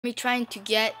Me trying to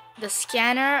get the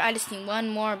scanner. I just need one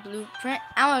more blueprint.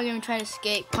 And we're gonna try to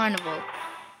escape Carnival.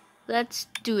 Let's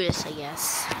do this, I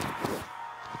guess.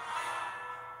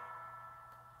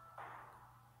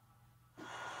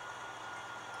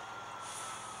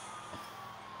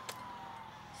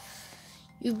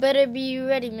 You better be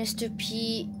ready, Mr.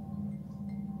 P.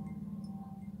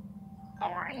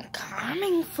 I'm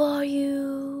coming for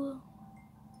you.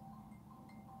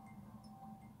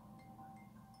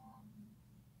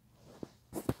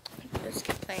 Let's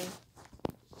get playing.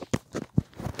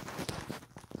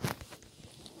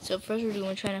 So first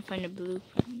we're trying to find a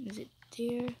blueprint. Is it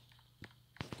there?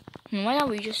 Why don't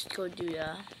we just go do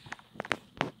the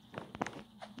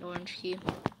orange key?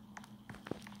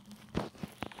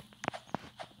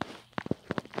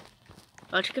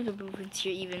 I'll check if the blueprint's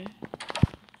here even.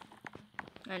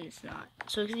 And it's not.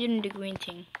 So it's in the green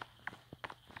thing.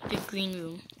 The green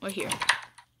room. Or here.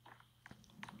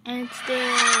 And it's there.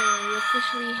 We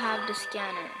officially have the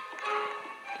scanner.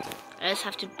 I just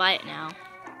have to buy it now.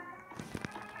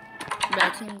 But I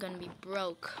think I'm gonna be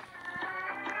broke.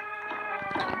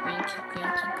 Okay, green key,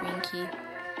 green key, green key.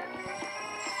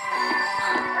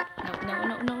 No.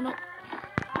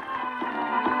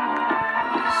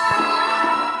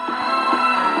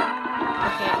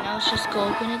 Okay, now let's just go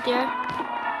open it there.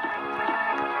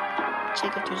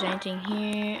 Check if there's anything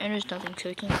here. And there's nothing, so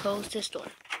we can close this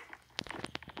door.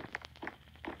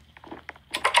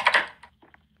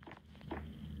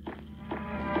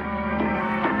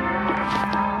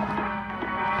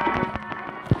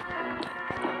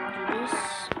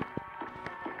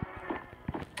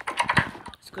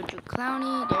 Go to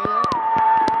Clowny, there you go.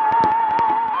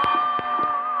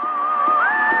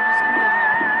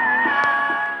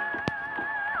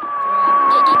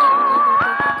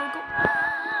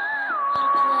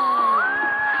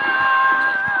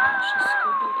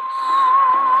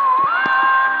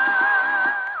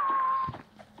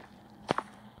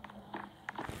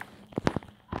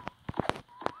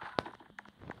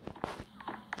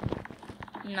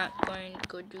 I'm not going to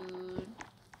go do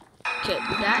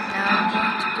that now. I'm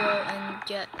going to go and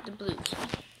get the blue key.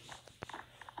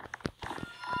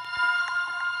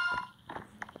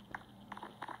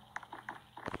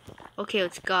 Okay,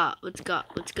 let's go.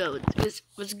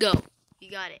 You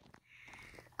got it.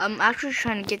 I'm actually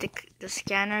trying to get the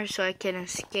scanner so I can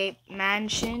escape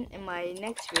mansion in my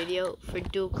next video for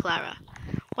Dual Clara.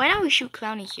 Why not we shoot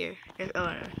Clowny here?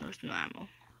 Oh no, there's no ammo.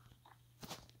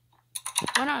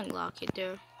 Why not unlock it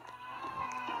there?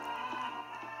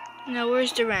 Now,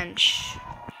 where's the wrench?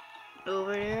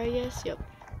 Over there, I guess? Yep.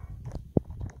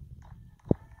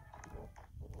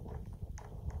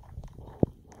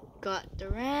 Got the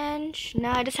wrench.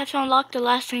 Now I just have to unlock the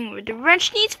last thing where the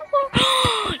wrench needs more.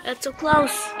 That's so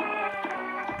close.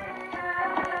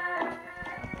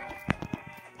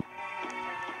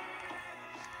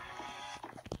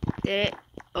 Did it?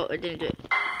 Oh, I didn't do it.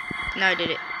 Now I did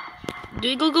it. Do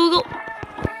it, go.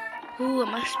 Ooh, it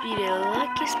must be the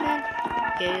luckiest man.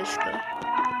 Okay, let's go.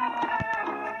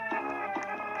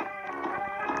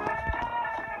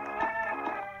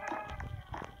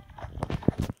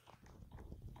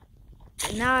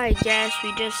 Now I guess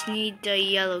we just need the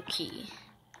yellow key.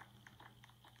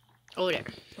 Oh, there.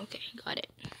 Okay, got it.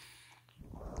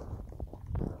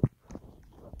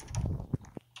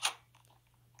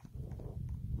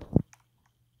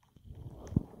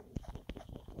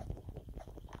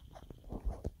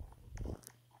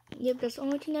 Yep, that's the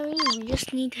only thing that we need. We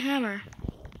just need the hammer.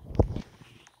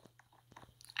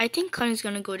 I think Connie's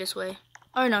gonna go this way.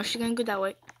 Oh no, she's gonna go that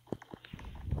way.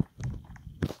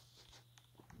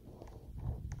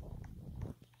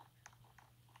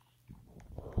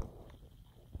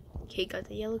 Okay, got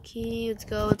the yellow key. Let's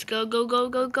go.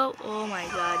 Go. Oh my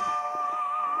god.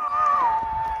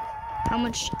 How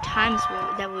much times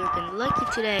that we've been lucky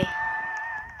today.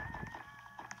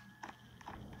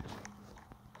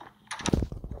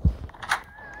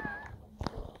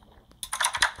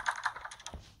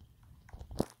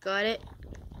 Got it.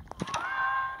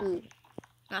 Ooh,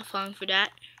 not falling for that.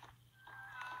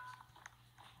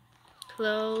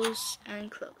 Close and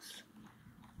close.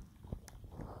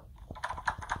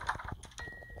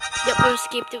 Yep, we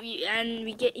escaped it, and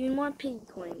we get even more piggy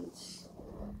coins.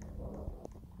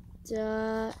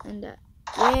 And that.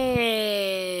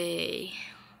 Yay!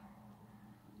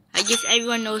 I guess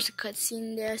everyone knows the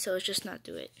cutscene there, so let's just not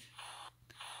do it.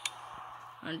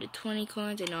 Under 20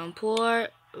 coins, I know I'm poor.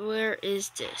 Where is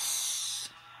this?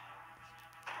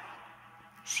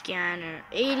 Scanner.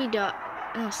 $80.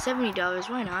 No, $70.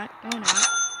 Why not?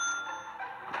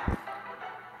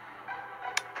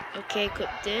 Okay, equip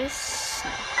this.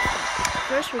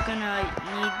 First, we're gonna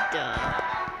need the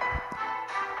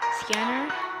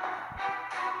scanner,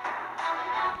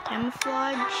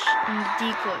 camouflage, and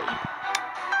decoy.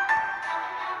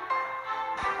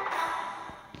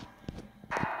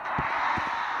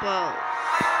 Well,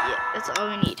 yeah, that's all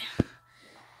we need.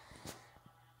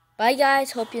 Bye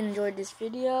guys, hope you enjoyed this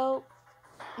video.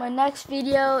 My next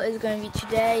video is going to be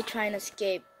today, trying to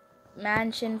escape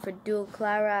mansion for Dual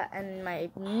Clara, and my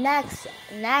next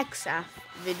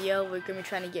video, we're going to be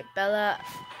trying to get Bella.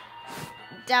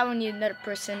 That will need another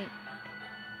person,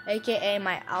 aka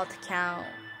my alt account.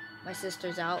 My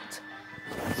sister's out.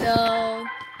 So,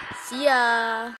 see ya!